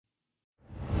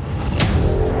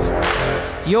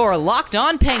Your Locked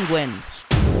On Penguins,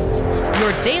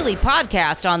 your daily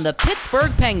podcast on the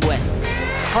Pittsburgh Penguins,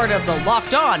 part of the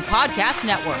Locked On Podcast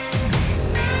Network.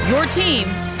 Your team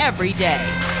every day.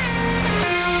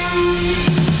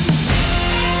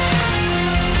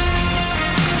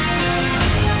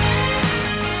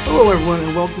 Hello everyone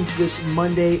and welcome to this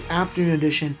Monday afternoon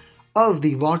edition of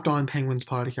the Locked On Penguins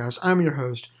podcast. I'm your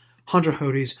host, Hunter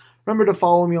Hodes. Remember to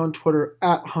follow me on Twitter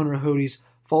at Hunter Hodes.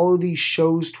 Follow the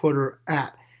show's Twitter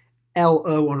at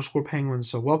LO_Penguins.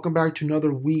 So welcome back to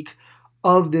another week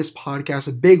of this podcast,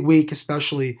 a big week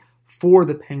especially for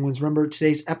the Penguins. Remember,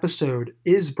 today's episode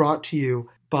is brought to you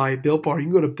by Built Bar. You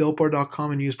can go to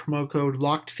BuiltBar.com and use promo code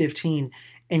LOCKED15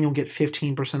 and you'll get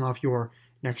 15% off your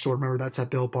next order. Remember, that's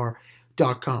at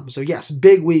BuiltBar.com. So yes,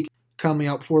 big week coming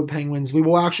up for the Penguins. We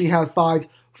will actually have 5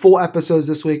 full episodes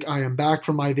this week. I am back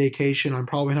from my vacation. I'm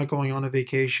probably not going on a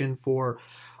vacation for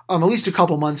at least a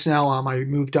couple months now. I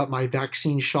moved up my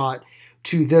vaccine shot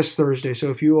to this Thursday. So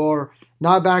if you are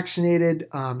not vaccinated,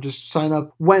 just sign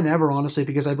up whenever, honestly,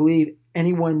 because I believe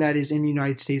anyone that is in the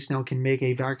United States now can make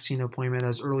a vaccine appointment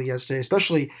as early as today,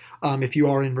 especially if you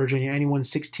are in Virginia. Anyone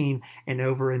 16 and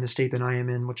over in the state that I am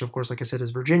in, which of course, like I said,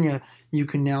 is Virginia, you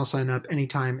can now sign up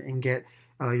anytime and get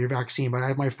your vaccine. But I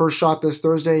have my first shot this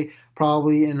Thursday.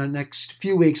 Probably in the next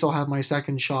few weeks, I'll have my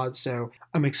second shot. So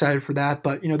I'm excited for that.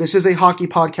 But, this is a hockey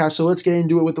podcast, so let's get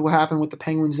into it with what happened with the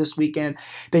Penguins this weekend.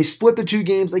 They split the 2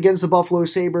 games against the Buffalo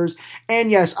Sabres. And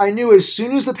yes, I knew as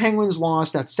soon as the Penguins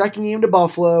lost that second game to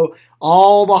Buffalo,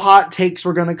 all the hot takes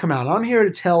were going to come out. I'm here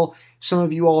to tell some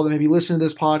of you all that maybe listen to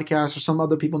this podcast or some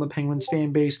other people in the Penguins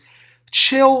fan base,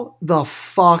 chill the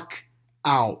fuck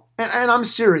out. And I'm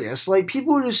serious.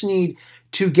 People just need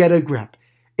to get a grip.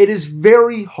 It is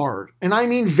very hard, and I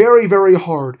mean very, very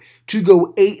hard, to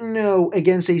go 8-0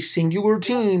 against a singular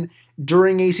team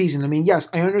during a season. Yes,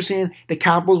 I understand the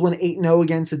Capitals went 8-0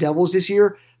 against the Devils this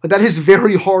year, but that is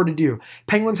very hard to do.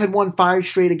 Penguins had won 5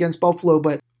 straight against Buffalo,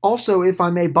 but also, if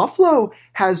I may, Buffalo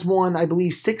has won, I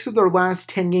believe, 6 of their last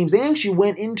 10 games. They actually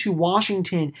went into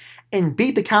Washington and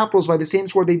beat the Capitals by the same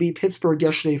score they beat Pittsburgh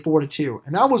yesterday, 4-2.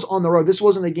 And that was on the road. This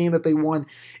wasn't a game that they won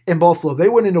in Buffalo. They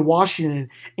went into Washington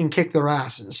and kicked their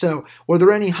asses. So, were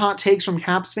there any hot takes from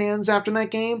Caps fans after that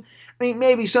game?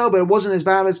 Maybe so, but it wasn't as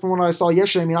bad as from what I saw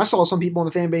yesterday. I saw some people in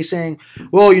the fan base saying,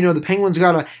 well, the Penguins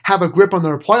got to have a grip on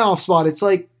their playoff spot. It's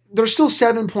like, they're still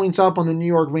 7 points up on the New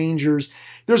York Rangers.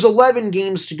 There's 11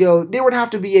 games to go. There would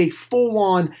have to be a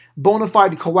full-on, bona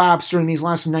fide collapse during these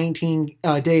last 19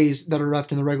 days that are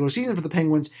left in the regular season for the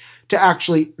Penguins to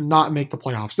actually not make the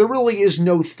playoffs. There really is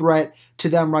no threat to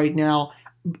them right now.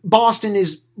 Boston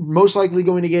is most likely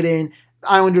going to get in.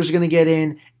 Islanders are going to get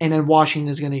in, and then Washington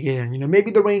is going to get in.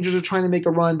 Maybe the Rangers are trying to make a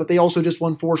run, but they also just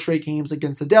won 4 straight games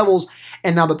against the Devils,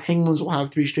 and now the Penguins will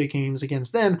have 3 straight games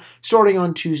against them, starting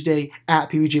on Tuesday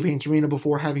at PPG Paints Arena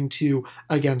before having 2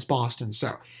 against Boston.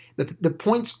 So the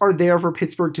points are there for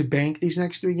Pittsburgh to bank these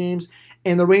next 3 games,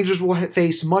 and the Rangers will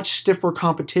face much stiffer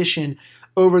competition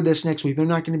over this next week. They're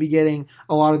not going to be getting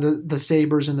a lot of the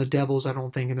Sabres and the Devils, I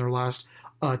don't think, in their last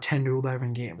 10 to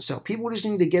 11 games. So people just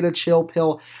need to get a chill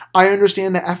pill. I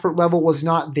understand the effort level was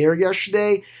not there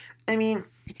yesterday.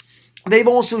 They've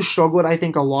also struggled, I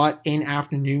think, a lot in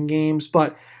afternoon games,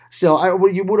 but still,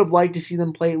 you would have liked to see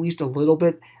them play at least a little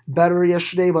bit better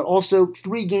yesterday, but also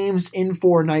 3 games in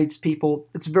 4 nights, people.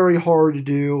 It's very hard to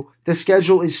do. The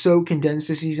schedule is so condensed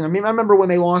this season. I remember when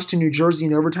they lost to New Jersey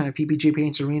in overtime at PPG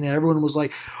Paints Arena, everyone was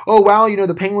like, oh, wow,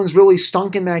 the Penguins really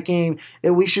stunk in that game,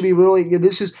 that we should be really,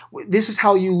 this is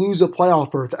how you lose a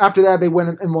playoff berth. After that, they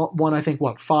went and won, I think,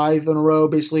 5 in a row,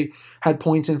 basically had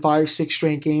points in 5-6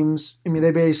 straight games.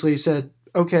 They basically said,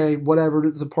 okay, whatever,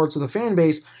 the parts of the fan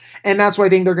base, and that's what I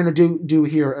think they're going to do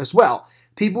here as well.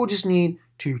 People just need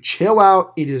to chill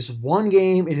out. It is 1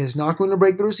 game. It is not going to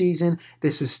break their season.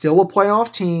 This is still a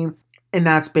playoff team, and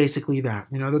that's basically that.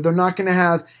 They're not going to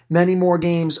have many more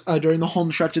games during the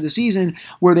home stretch of the season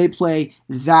where they play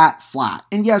that flat.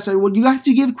 And yes, you have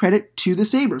to give credit to the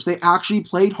Sabres. They actually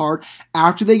played hard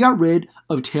after they got rid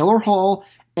of Taylor Hall,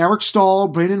 Eric Stahl,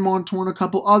 Brandon Montour, and a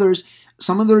couple others.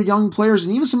 Some of their young players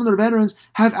and even some of their veterans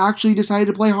have actually decided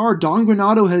to play hard. Don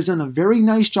Granato has done a very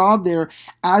nice job there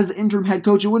as the interim head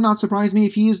coach. It would not surprise me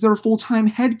if he is their full-time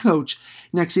head coach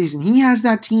next season. He has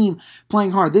that team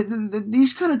playing hard.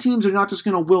 These kind of teams are not just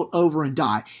going to wilt over and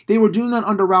die. They were doing that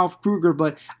under Ralph Krueger,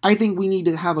 but I think we need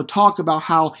to have a talk about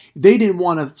how they didn't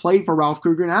want to play for Ralph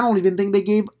Krueger, and I don't even think they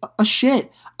gave a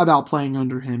shit about playing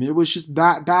under him. It was just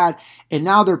that bad, and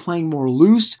now they're playing more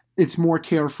loose. it's more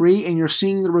carefree, and you're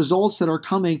seeing the results that are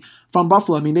coming from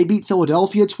Buffalo. I mean, they beat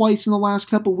Philadelphia twice in the last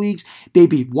couple weeks. They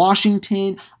beat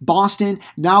Washington, Boston.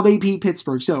 Now they beat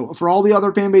Pittsburgh. So for all the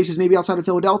other fan bases, maybe outside of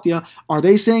Philadelphia, are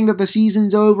they saying that the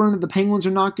season's over and that the Penguins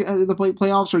are not going to the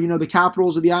playoffs, or the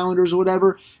Capitals or the Islanders or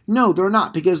whatever? No, they're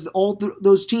not, because all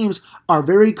those teams are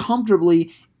very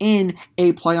comfortably in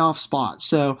a playoff spot.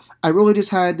 So I really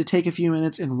just had to take a few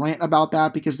minutes and rant about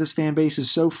that, because this fan base is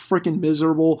so freaking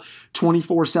miserable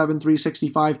 24/7,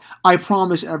 365. I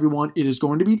promise everyone it is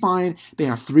going to be fine. They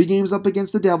have 3 games up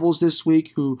against the Devils this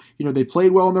week, who, they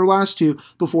played well in their last 2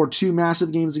 before 2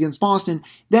 massive games against Boston.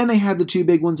 Then they had the 2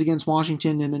 big ones against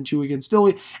Washington and then 2 against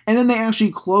Philly. And then they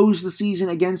actually closed the season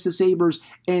against the Sabres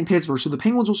and Pittsburgh. So the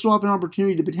Penguins will still have an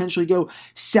opportunity to potentially go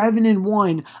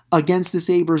 7-1 against the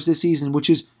Sabres this season, which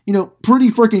is pretty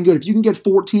freaking good. If you can get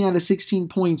 14 out of 16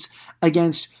 points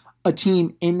against a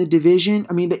team in the division,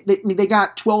 they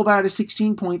got 12 out of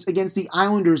 16 points against the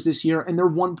Islanders this year, and they're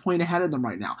 1 point ahead of them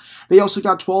right now. They also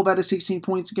got 12 out of 16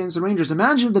 points against the Rangers.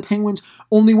 Imagine if the Penguins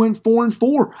only went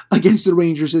 4-4 against the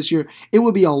Rangers this year. It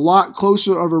would be a lot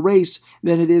closer of a race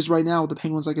than it is right now, with the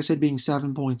Penguins, like I said, being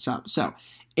 7 points up. So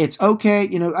it's okay.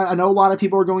 I know a lot of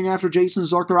people are going after Jason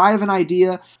Zucker. I have an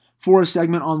idea for a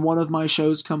segment on one of my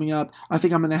shows coming up. I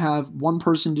think I'm going to have one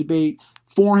person debate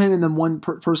for him and then one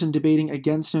person debating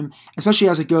against him, especially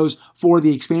as it goes for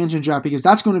the expansion draft, because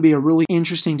that's going to be a really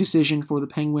interesting decision for the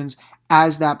Penguins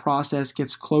as that process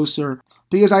gets closer,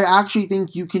 because I actually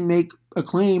think you can make a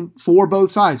claim for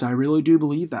both sides. I really do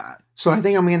believe that. So I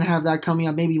think I'm going to have that coming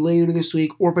up maybe later this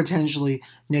week or potentially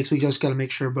next week. Just got to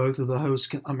make sure both of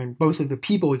the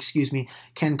people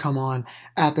can come on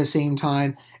at the same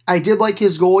time. I did like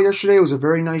his goal yesterday. It was a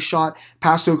very nice shot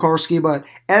past Tokarski, but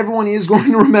everyone is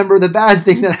going to remember the bad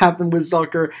thing that happened with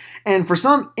Zucker. And for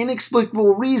some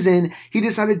inexplicable reason, he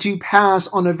decided to pass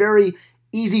on a very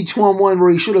easy 2-on-1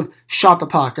 where he should have shot the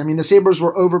puck. The Sabres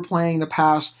were overplaying the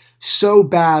pass so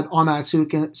bad on that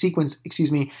sequence,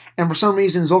 and for some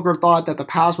reason Zucker thought that the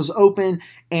pass was open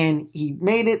and he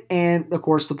made it, and of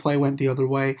course the play went the other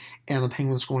way and the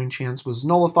Penguins scoring chance was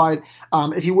nullified.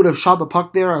 If he would have shot the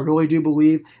puck there, I really do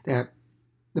believe that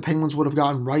the Penguins would have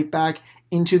gotten right back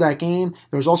into that game.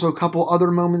 There's also a couple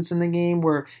other moments in the game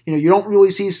where, you don't really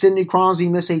see Sidney Crosby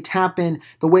miss a tap-in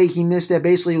the way he missed it.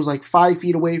 Basically, it was like 5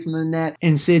 feet away from the net,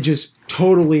 and Sid just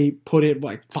totally put it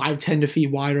like 5-10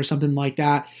 feet wide or something like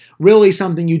that. Really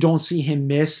something you don't see him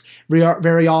miss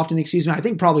very often, I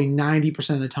think probably 90%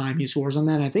 of the time he scores on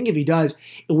that. And I think if he does,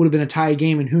 it would have been a tie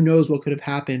game, and who knows what could have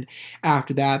happened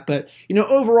after that. But,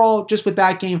 overall, just with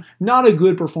that game, not a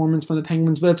good performance from the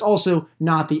Penguins, but it's also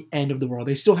not the end of the world.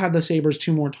 They still have the Sabres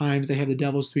 2 more times. They have the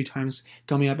Devils 3 times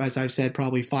coming up, as I've said,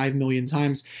 probably 5 million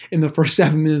times in the first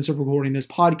 7 minutes of recording this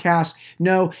podcast.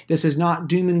 No, this is not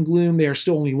doom and gloom. They are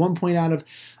still only 1 point out of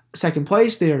second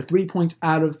place. They are 3 points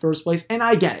out of first place, and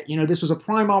I get it. This was a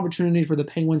prime opportunity for the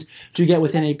Penguins to get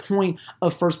within a point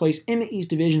of first place in the East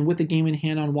Division with the game in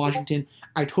hand on Washington.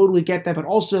 I totally get that, but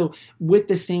also with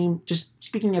just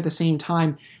speaking at the same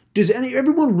time, does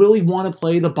everyone really want to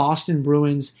play the Boston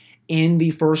Bruins in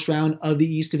the first round of the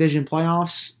East Division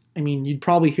playoffs? You'd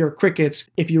probably hear crickets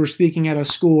if you were speaking at a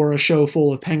school or a show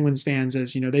full of Penguins fans,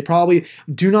 as they probably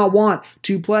do not want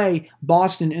to play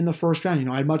Boston in the first round.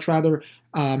 I'd much rather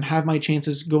have my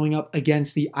chances going up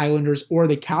against the Islanders or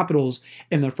the Capitals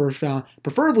in the first round.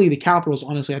 Preferably the Capitals,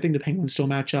 honestly. I think the Penguins still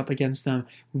match up against them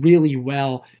really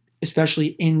well,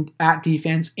 especially at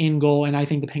defense, in goal, and I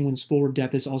think the Penguins' forward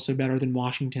depth is also better than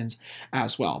Washington's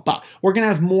as well. But we're going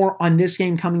to have more on this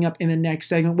game coming up in the next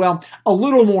segment. Well, a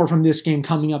little more from this game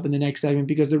coming up in the next segment,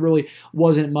 because there really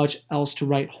wasn't much else to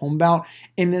write home about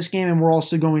in this game, and we're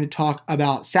also going to talk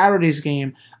about Saturday's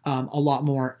game a lot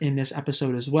more in this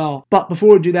episode as well. But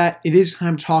before we do that, it is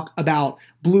time to talk about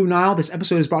Blue Nile. This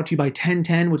episode is brought to you by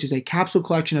 1010, which is a capsule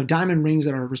collection of diamond rings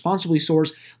that are responsibly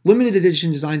sourced, limited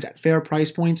edition designs at fair price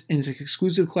points, and it's an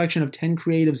exclusive collection of 10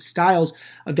 creative styles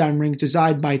of diamond rings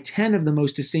designed by 10 of the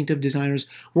most distinctive designers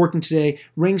working today.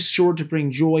 Rings sure to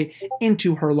bring joy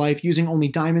into her life. Using only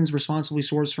diamonds responsibly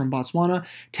sourced from Botswana,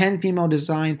 10 female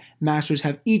design masters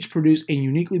have each produced a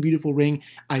uniquely beautiful ring,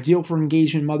 ideal for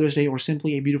engagement, Mother's Day, or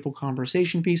simply a beautiful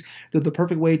conversation piece. They're the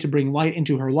perfect way to bring light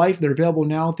into her life. They're available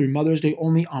now through Mother's Day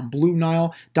only on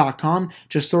BlueNile.com.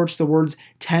 Just search the words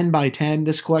 10 by 10.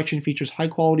 This collection features high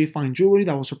quality fine jewelry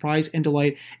that will surprise and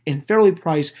delight and fairly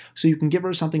priced, so you can give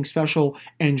her something special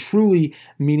and truly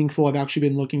meaningful. I've actually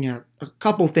been looking at a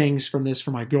couple things from this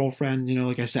for my girlfriend.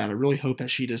 Like I said, I really hope that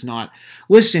she does not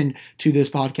listen to this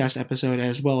podcast episode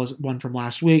as well as one from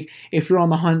last week. If you're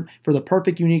on the hunt for the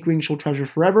perfect unique ring she'll treasure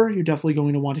forever, you're definitely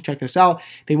going to want to check this out.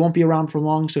 They won't be around for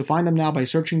long, so find them now by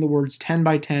searching the words 10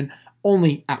 by 10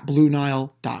 only at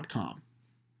BlueNile.com.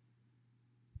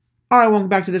 All right, welcome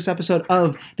back to this episode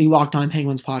of the Locked On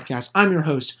Penguins podcast. I'm your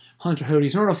host, Hunter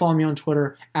Hodes. Remember to follow me on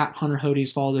Twitter at Hunter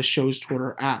Hodes. Follow the show's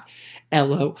Twitter at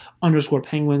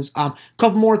LO_Penguins.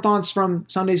 Couple more thoughts from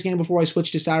Sunday's game before I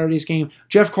switch to Saturday's game.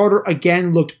 Jeff Carter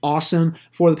again looked awesome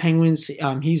for the Penguins.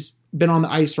 He's been on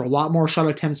the ice for a lot more shot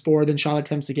attempts for than shot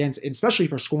attempts against, especially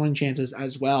for scoring chances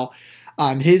as well.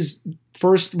 His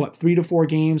first, 3 to 4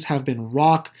 games have been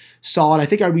rock solid. I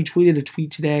think I retweeted a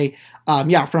tweet today,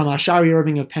 from Shari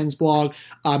Irving of Penn's blog.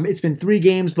 It's been 3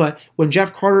 games, but when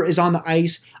Jeff Carter is on the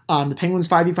ice, the Penguins'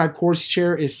 5v5 Corsi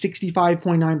share is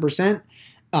 65.9%.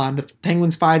 The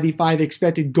Penguins' 5v5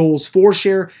 expected goals for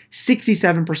share,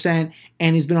 67%,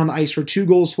 and he's been on the ice for 2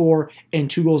 goals for and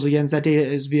 2 goals against. That data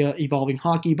is via Evolving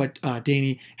Hockey, but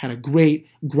Danny had a great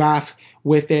graph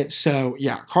with it. So,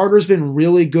 Carter's been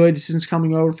really good since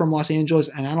coming over from Los Angeles,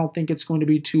 and I don't think it's going to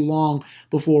be too long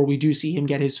before we do see him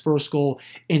get his first goal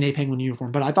in a Penguin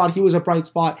uniform. But I thought he was a bright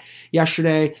spot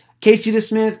yesterday. Casey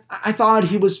DeSmith, I thought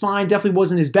he was fine. Definitely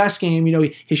wasn't his best game.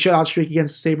 His shutout streak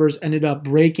against the Sabres ended up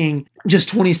breaking just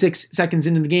 26 seconds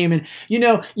into the game. And, you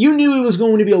knew it was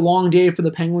going to be a long day for the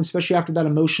Penguins, especially after that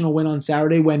emotional win on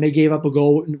Saturday when they gave up a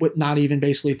goal with not even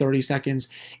basically 30 seconds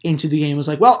into the game. It was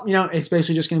like, it's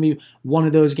basically just going to be one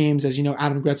of those games, as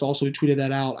Adam Gretz also tweeted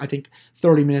that out, I think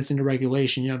 30 minutes into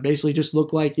regulation. Basically just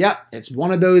looked like, it's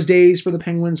one of those days for the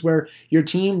Penguins where your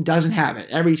team doesn't have it.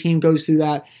 Every team goes through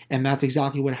that, and that's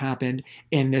exactly what happened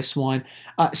in this one.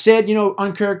 Sid,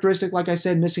 uncharacteristic, like I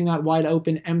said, missing that wide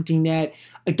open empty net.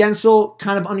 Gensel,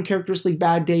 kind of uncharacteristically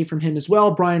bad day from him as well.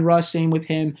 Brian Rust, same with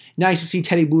him. Nice to see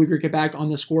Teddy Blueger get back on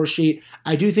the score sheet.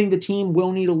 I do think the team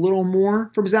will need a little more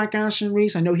from Zach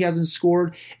Aston-Reese. I know he hasn't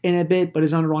scored in a bit, but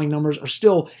his underlying numbers are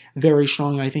still very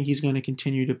strong. I think he's going to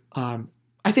continue to,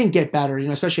 get better,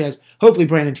 especially as hopefully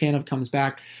Brandon Tanev comes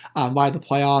back by the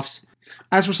playoffs.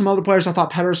 As for some other players, I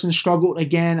thought Pettersson struggled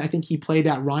again. I think he played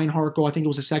that Reinhart goal. I think it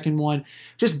was the second one.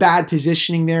 Just bad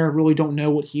positioning there. Really don't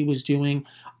know what he was doing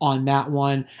on that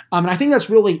one. And I think that's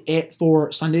really it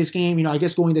for Sunday's game. I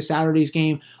guess going to Saturday's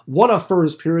game, what a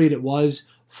first period it was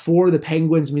for the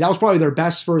Penguins. That was probably their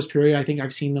best first period I think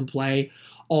I've seen them play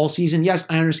all season. Yes,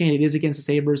 I understand it is against the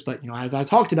Sabres, but as I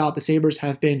talked about, the Sabres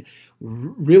have been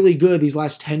really good these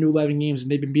last 10 to 11 games,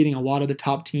 and they've been beating a lot of the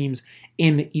top teams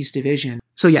in the East Division.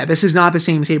 So this is not the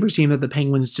same Sabres team that the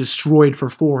Penguins destroyed for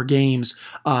 4 games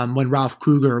when Ralph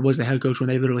Kruger was the head coach, when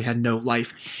they literally had no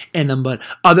life in them. But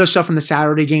other stuff from the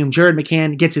Saturday game, Jared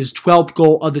McCann gets his 12th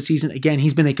goal of the season. Again,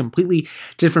 he's been a completely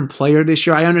different player this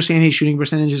year. I understand his shooting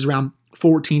percentage is around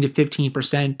 14 to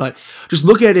 15%, but just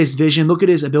look at his vision, look at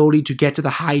his ability to get to the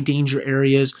high danger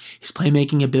areas, his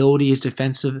playmaking ability, his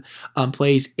defensive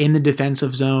plays in the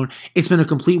defensive zone. It's been a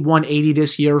complete 180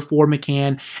 this year for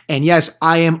McCann. And yes,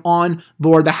 I am on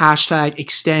board the hashtag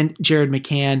extend Jared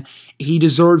McCann. He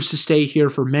deserves to stay here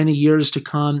for many years to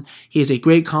come. He is a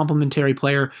great complementary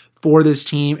player for this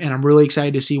team, and I'm really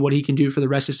excited to see what he can do for the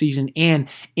rest of the season and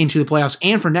into the playoffs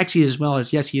and for next season as well,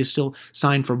 as yes, he is still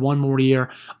signed for one more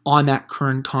year on that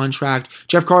current contract.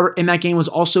 Jeff Carter in that game was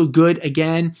also good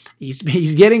again.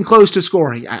 He's getting close to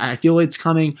scoring. I feel it's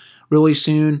coming really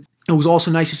soon. It was also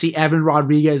nice to see Evan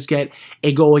Rodriguez get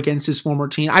a goal against his former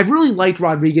team. I've really liked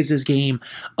Rodriguez's game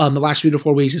the last 3 to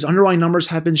 4 weeks. His underlying numbers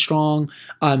have been strong.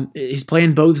 His play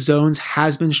in both zones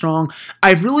has been strong.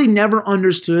 I've really never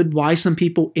understood why some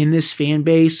people in this fan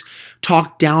base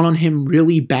talk down on him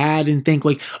really bad and think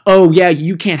like, oh yeah,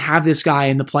 you can't have this guy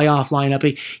in the playoff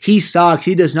lineup. He sucks.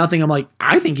 He does nothing. I'm like,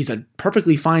 I think he's a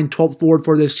perfectly fine 12th forward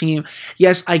for this team.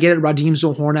 Yes, I get it. Radim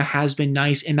Zohorna has been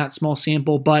nice in that small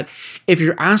sample, but if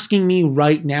you're asking me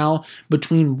right now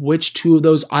between which two of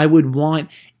those I would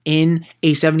want in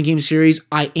a 7-game series,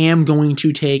 I am going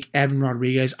to take Evan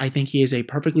Rodriguez. I think he is a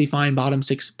perfectly fine bottom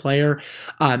 6 player.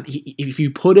 If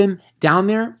you put him down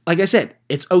there, like I said,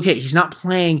 it's okay. He's not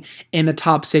playing in the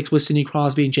top 6 with Sidney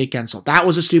Crosby and Jake Gensel. That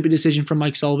was a stupid decision from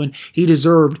Mike Sullivan. He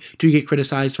deserved to get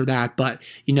criticized for that, but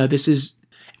this is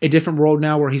a different world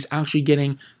now where he's actually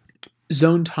getting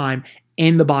zone time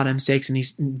in the bottom 6, and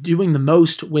he's doing the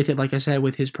most with it, like I said,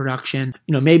 with his production.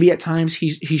 Maybe at times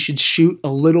he should shoot a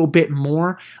little bit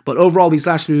more, but overall these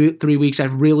last 3 weeks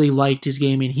I've really liked his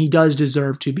game, and he does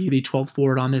deserve to be the 12th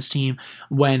forward on this team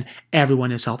when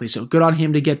everyone is healthy. So good on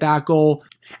him to get that goal.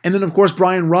 And then, of course,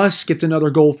 Brian Rust gets another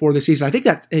goal for the season. I think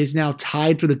that is now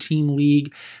tied for the team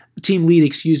lead,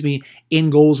 in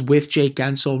goals with Jake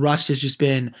Gensel. Rust has just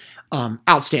been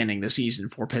outstanding this season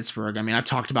for Pittsburgh. I've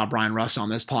talked about Brian Rust on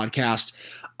this podcast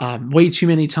way too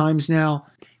many times now.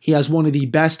 He has one of the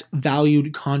best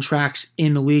valued contracts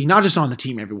in the league, not just on the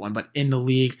team, everyone, but in the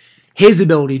league. His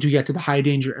ability to get to the high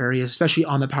danger areas, especially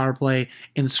on the power play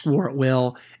and score at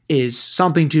will, is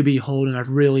something to behold, and I've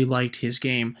really liked his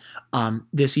game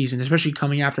this season, especially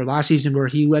coming after last season where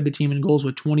he led the team in goals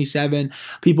with 27.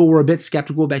 People were a bit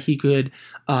skeptical that he could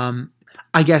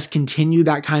continue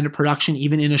that kind of production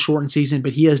even in a shortened season,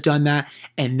 but he has done that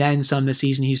and then some this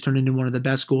season. He's turned into one of the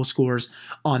best goal scorers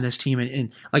on this team.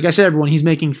 And like I said, everyone, he's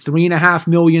making $3.5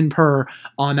 million per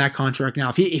on that contract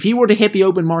now. If he were to hit the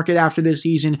open market after this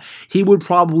season, he would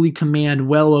probably command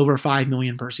well over $5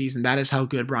 million per season. That is how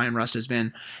good Bryan Rust has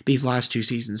been these last 2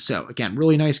 seasons. So again,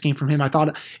 really nice game from him. I thought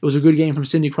it was a good game from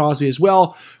Sidney Crosby as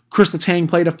well. Chris Letang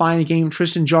played a fine game.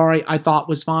 Tristan Jarry, I thought,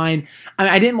 was fine.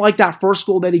 I didn't like that first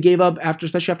goal that he gave up,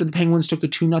 especially after the Penguins took a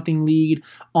 2-0 lead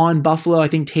on Buffalo. I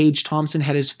think Tage Thompson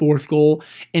had his 4th goal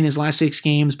in his last 6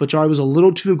 games, but Jarry was a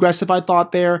little too aggressive, I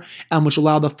thought, there, which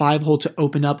allowed the 5-hole to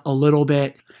open up a little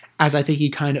bit, as I think he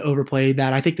kind of overplayed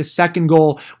that. I think the second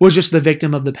goal was just the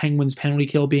victim of the Penguins penalty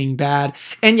kill being bad.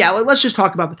 And yeah, let's just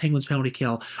talk about the Penguins penalty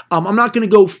kill. I'm not going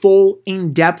to go full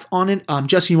in depth on it.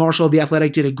 Jesse Marshall of The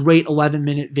Athletic did a great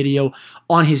 11-minute video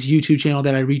on his YouTube channel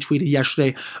that I retweeted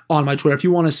yesterday on my Twitter. If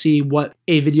you want to see what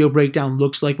a video breakdown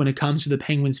looks like when it comes to the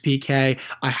Penguins PK,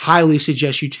 I highly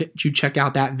suggest you check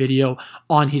out that video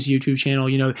on his YouTube channel.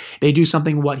 You know, they do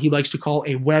something what he likes to call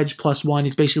a wedge +1.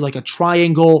 It's basically like a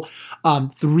triangle,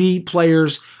 3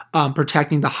 players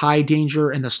protecting the high danger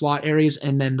and the slot areas,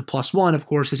 and then the +1, of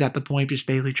course, is at the point, just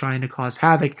basically trying to cause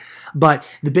havoc. But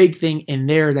the big thing in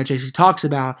there that Jesse talks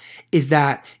about is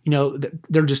that, you know,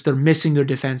 they're missing their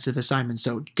defensive assignments.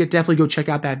 So definitely go check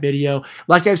out that video.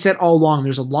 Like I've said all along,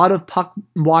 there's a lot of puck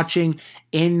watching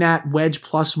in that wedge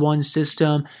 +1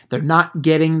 system. They're not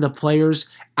getting the players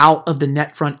out of the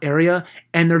net front area,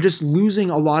 and they're just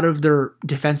losing a lot of their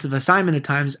defensive assignment at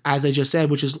times, as I just said,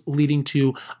 which is leading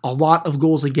to a lot of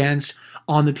goals against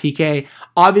on the PK.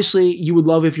 Obviously, you would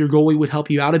love if your goalie would help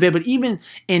you out a bit, but even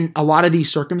in a lot of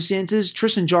these circumstances,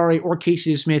 Tristan Jarry or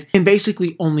Casey Smith can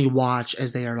basically only watch,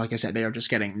 as they are, like I said, they are just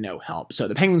getting no help. So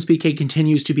the Penguins PK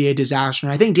continues to be a disaster,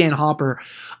 and I think Dan Hopper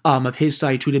of his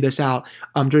site tweeted this out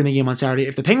during the game on Saturday.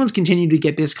 If the Penguins continue to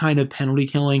get this kind of penalty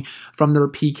killing from their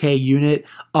PK unit,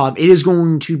 it is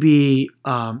going to be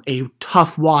a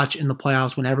tough watch in the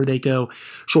playoffs whenever they go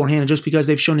shorthanded, just because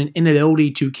they've shown an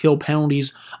inability to kill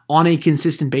penalties on a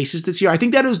consistent basis this year. I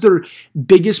think that is their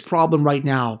biggest problem right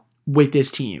now with this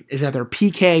team, is that their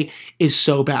PK is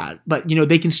so bad. But, you know,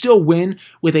 they can still win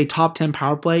with a top 10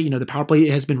 power play. You know, the power play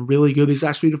has been really good these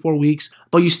last 3 to 4 weeks,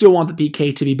 but you still want the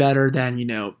PK to be better than, you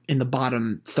know, in the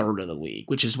bottom third of the league,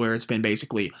 which is where it's been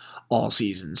basically all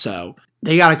season. So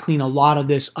they got to clean a lot of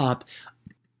this up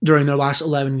during their last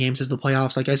 11 games as the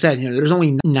playoffs. Like I said, you know, there's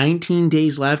only 19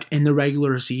 days left in the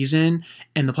regular season,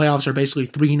 and the playoffs are basically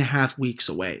 3.5 weeks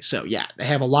away. So yeah, they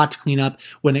have a lot to clean up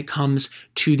when it comes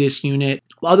to this unit.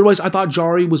 Otherwise, I thought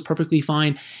Jarry was perfectly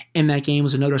fine in that game. It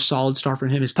was another solid start from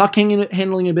him. His puck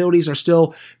handling abilities are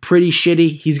still pretty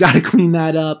shitty. He's got to clean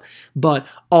that up. But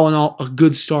all in all, a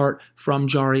good start from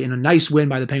Jarry and a nice win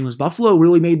by the Penguins. Buffalo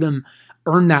really made them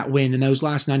earn that win in those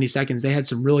last 90 seconds. They had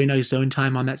some really nice zone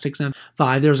time on that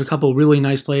 6-5. There was a couple really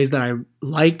nice plays that I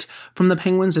liked from the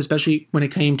Penguins, especially when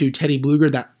it came to Teddy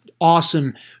Bluger. That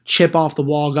awesome chip off the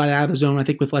wall, got out of the zone, I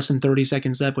think, with less than 30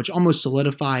 seconds left, which almost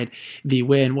solidified the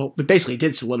win. Well, it basically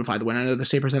did solidify the win. I know the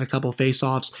Sabres had a couple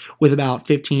face-offs with about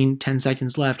 10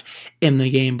 seconds left in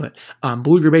the game, but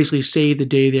Bluger basically saved the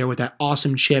day there with that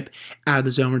awesome chip out of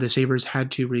the zone where the Sabres had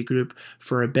to regroup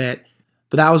for a bit.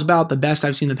 But that was about the best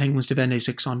I've seen the Penguins defend a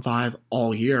 6-on-5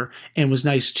 all year, and was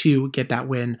nice to get that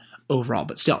win overall.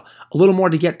 But still, a little more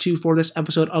to get to for this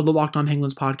episode of the Locked On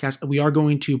Penguins podcast. We are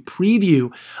going to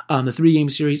preview the 3-game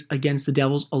series against the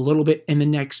Devils a little bit in the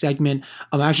next segment.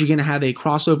 I'm actually going to have a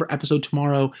crossover episode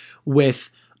tomorrow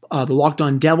with the Locked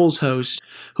On Devils host,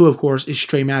 who, of course, is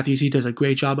Trey Matthews. He does a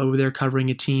great job over there covering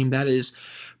a team that is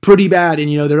pretty bad,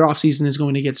 and, you know, their offseason is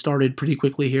going to get started pretty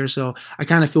quickly here, so I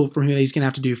kind of feel for him that he's going to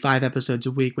have to do 5 episodes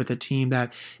a week with a team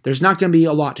that there's not going to be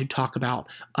a lot to talk about,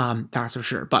 that's for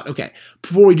sure. But, okay,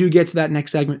 before we do get to that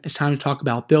next segment, it's time to talk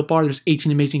about Built Bar. There's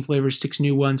 18 amazing flavors, 6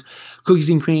 new ones. Cookies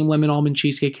and cream, lemon, almond,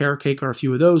 cheesecake, carrot cake are a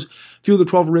few of those. A few of the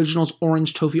 12 originals,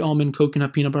 orange, toffee, almond,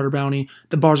 coconut, peanut butter brownie.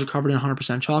 The bars are covered in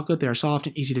 100% chocolate. They are soft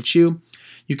and easy to chew.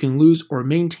 You can lose or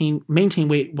maintain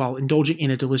weight while indulging in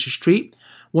a delicious treat.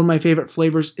 One of my favorite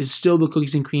flavors is still the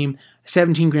cookies and cream.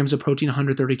 17 grams of protein,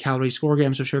 130 calories, 4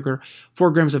 grams of sugar, 4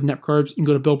 grams of net carbs. You can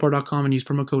go to BuiltBar.com and use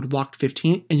promo code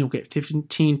LOCKED15 and you'll get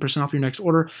 15% off your next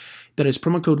order. That is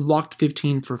promo code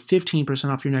LOCKED15 for 15%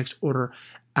 off your next order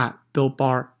at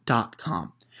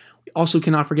BuiltBar.com. We Also,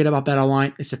 cannot forget about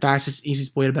BetOnline. It's the fastest,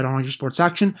 easiest way to bet on your sports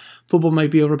action. Football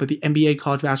might be over, but the NBA,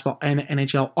 college basketball, and the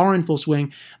NHL are in full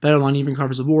swing. BetOnline even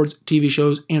covers awards, TV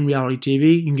shows, and reality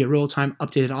TV. You can get real-time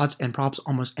updated odds and props,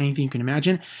 almost anything you can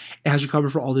imagine. It has you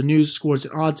covered for all the news, scores,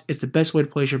 and odds. It's the best way to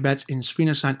place your bets and screen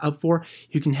to sign up for.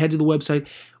 You can head to the website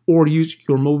or use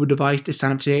your mobile device to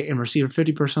sign up today and receive a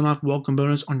 50% off welcome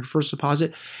bonus on your first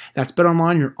deposit. That's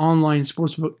BetOnline, your online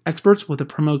sportsbook experts, with the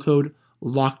promo code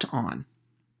LOCKEDON.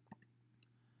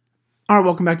 All right,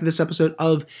 welcome back to this episode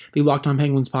of the Locked On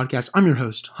Penguins podcast. I'm your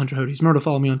host, Hunter Hodes. Remember to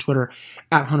follow me on Twitter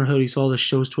at Hunter Hodes. Follow the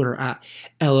show's Twitter at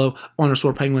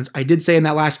LO_Penguins. I did say in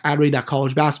that last ad read that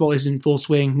college basketball is in full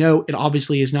swing. No, it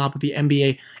obviously is not, but the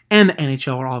NBA and the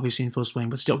NHL are obviously in full swing,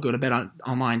 but still go to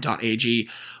betonline.ag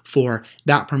for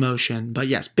that promotion. But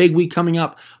yes, big week coming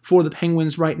up for the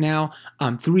Penguins right now.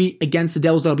 3 against the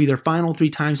Devils. That'll be their final 3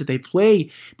 times that they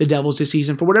play the Devils this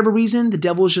season. For whatever reason, the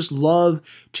Devils just love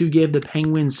to give the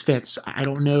Penguins fits. I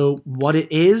don't know what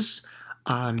it is.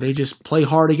 They just play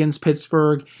hard against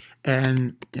Pittsburgh.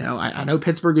 And, I know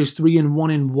Pittsburgh is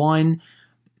 3-1-1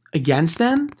 against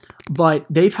them, but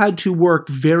they've had to work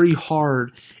very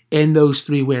hard in those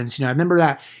 3 wins. I remember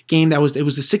that game it was the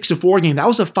 6-4 game. That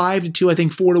was a 5-2, I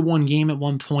think 4-1 game at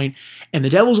one point. And the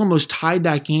Devils almost tied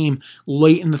that game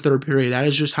late in the third period. That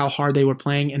is just how hard they were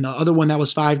playing. And the other one that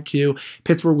was 5-2,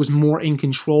 Pittsburgh was more in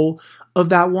control of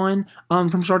that one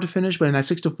from start to finish. But in that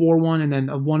 6-4 one, and then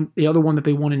the other one that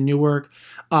they won in Newark,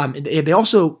 they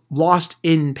also lost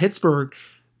in Pittsburgh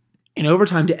in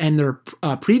overtime to end their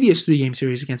previous 3-game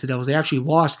series against the Devils. They actually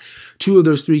lost 2 of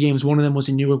those 3 games. One of them was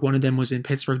in Newark, one of them was in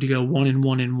Pittsburgh, to go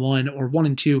 1-1-1 or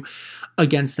 1-2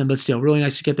 against them. But still, really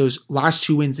nice to get those last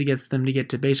 2 wins against them to get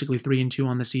to basically 3-2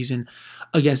 on the season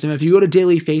against them. If you go to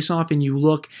Daily Faceoff and you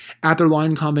look at their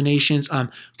line combinations,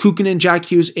 Kukanen, Jack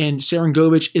Hughes, and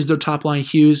Sarangovic is their top line.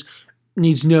 Hughes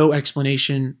needs no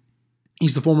explanation.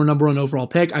 He's the former number 1 overall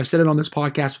pick. I've said it on this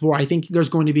podcast before. I think there's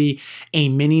going to be a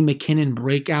mini McKinnon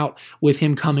breakout with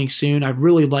him coming soon. I've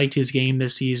really liked his game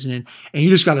this season, and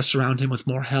you just got to surround him with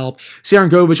more help.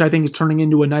 Sarangovic, I think, is turning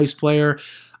into a nice player.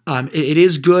 It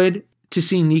is good to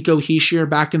see Nico Hischier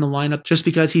back in the lineup just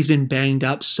because he's been banged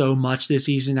up so much this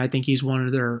season. I think he's one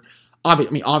of their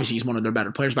obviously he's one of their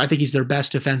better players, but I think he's their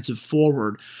best defensive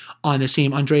forward on this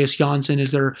team. Andreas Janssen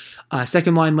is their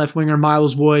second-line left winger.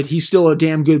 Miles Wood, he's still a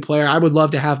damn good player. I would love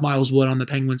to have Miles Wood on the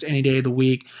Penguins any day of the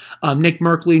week. Nick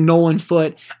Merkley, Nolan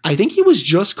Foote, I think he was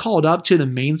just called up to the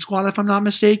main squad, if I'm not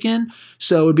mistaken.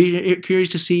 So it would be curious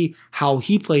to see how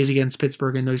he plays against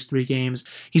Pittsburgh in those 3 games.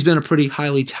 He's been a pretty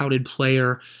highly touted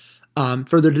player.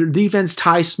 For the defense,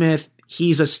 Ty Smith,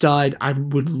 he's a stud. I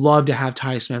would love to have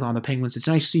Ty Smith on the Penguins. It's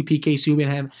nice to see PK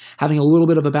Subban having a little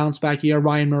bit of a bounce back year.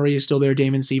 Ryan Murray is still there,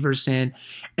 Damon Severson.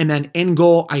 And then in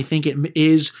goal, I think it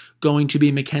is going to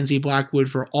be Mackenzie Blackwood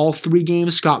for all 3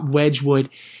 games. Scott Wedgwood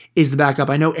is the backup.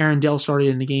 I know Aaron Dell started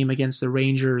in the game against the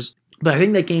Rangers, but I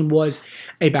think that game was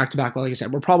a back-to-back. But like I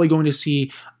said, we're probably going to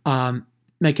see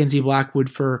Mackenzie Blackwood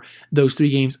for those 3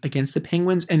 games against the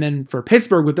Penguins. And then for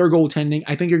Pittsburgh with their goaltending,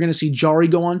 I think you're going to see Jari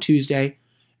go on Tuesday.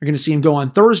 You're going to see him go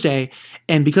on Thursday.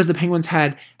 And because the Penguins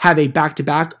have a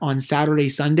back-to-back on Saturday,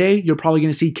 Sunday, you're probably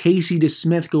going to see Casey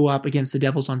DeSmith go up against the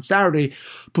Devils on Saturday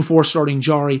before starting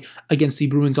Jari against the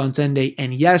Bruins on Sunday.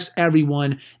 And yes,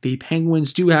 everyone, the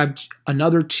Penguins do have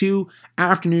another 2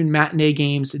 afternoon matinee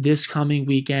games this coming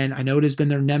weekend. I know it has been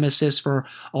their nemesis for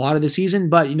a lot of the season,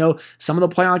 but some of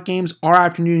the playoff games are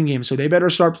afternoon games, so they better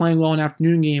start playing well in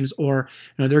afternoon games, or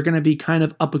they're going to be kind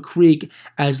of up a creek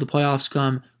as the playoffs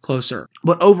come closer.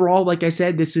 But overall, like I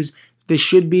said, this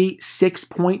should be 6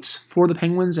 points for the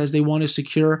Penguins as they want to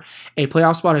secure a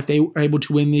playoff spot. If they were able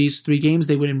to win these 3 games,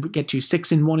 they would get to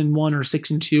 6-1-1 or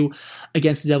 6-2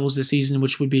 against the Devils this season,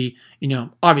 which would be,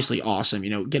 obviously awesome.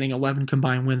 Getting 11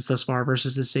 combined wins thus far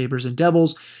versus the Sabres and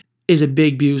Devils is a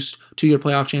big boost to your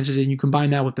playoff chances, and you combine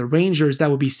that with the Rangers,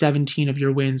 that would be 17 of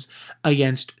your wins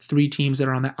against 3 teams that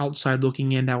are on the outside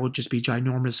looking in. That would just be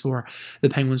ginormous for the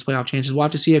Penguins' playoff chances. We'll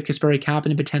have to see if Kasperi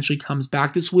Kapanen potentially comes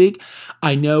back this week.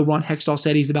 I know Ron Hextall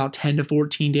said he's about 10 to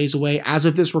 14 days away. As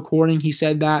of this recording, he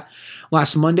said that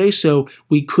last Monday, so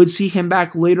we could see him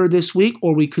back later this week,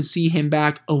 or we could see him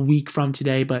back a week from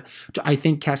today, but I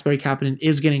think Kasperi Kapanen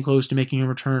is getting close to making a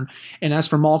return. And as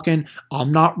for Malkin,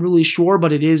 I'm not really sure,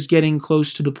 but it is getting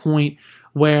close to the point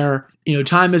where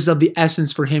time is of the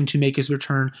essence for him to make his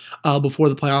return before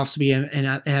the playoffs begin.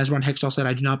 And as Ron Hextall said,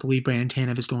 I do not believe Brandon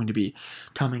Tanev is going to be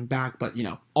coming back. But,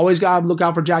 always got to look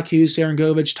out for Jack Hughes,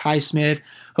 Sarangovich, Ty Smith.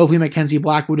 Hopefully Mackenzie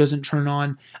Blackwood doesn't turn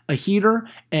on a heater.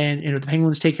 And, the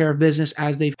Penguins take care of business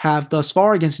as they have thus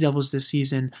far against the Devils this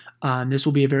season. This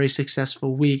will be a very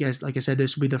successful week. Like I said,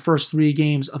 this will be the first 3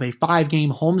 games of a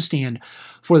 5-game homestand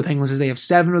for the Penguins as they have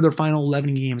 7 of their final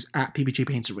 11 games at PPG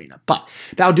Paints Arena. But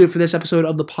that'll do it for this episode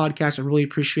of the podcast. I really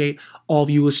appreciate all of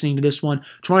you listening to this one.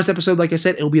 Tomorrow's episode, like I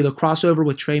said, it'll be the crossover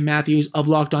with Trey Matthews of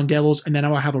Locked On Devils, and then I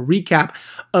will have a recap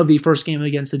of the first game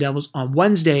against the Devils on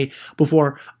Wednesday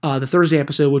before the Thursday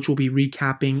episode, which will be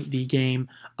recapping the game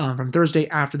from Thursday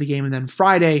after the game, and then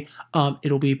Friday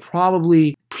it'll be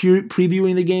probably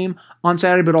previewing the game on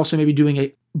Saturday, but also maybe doing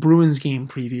a Bruins game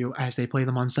preview as they play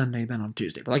them on Sunday, then on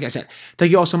Tuesday. But like I said,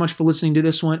 thank you all so much for listening to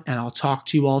this one, and I'll talk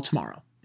to you all tomorrow.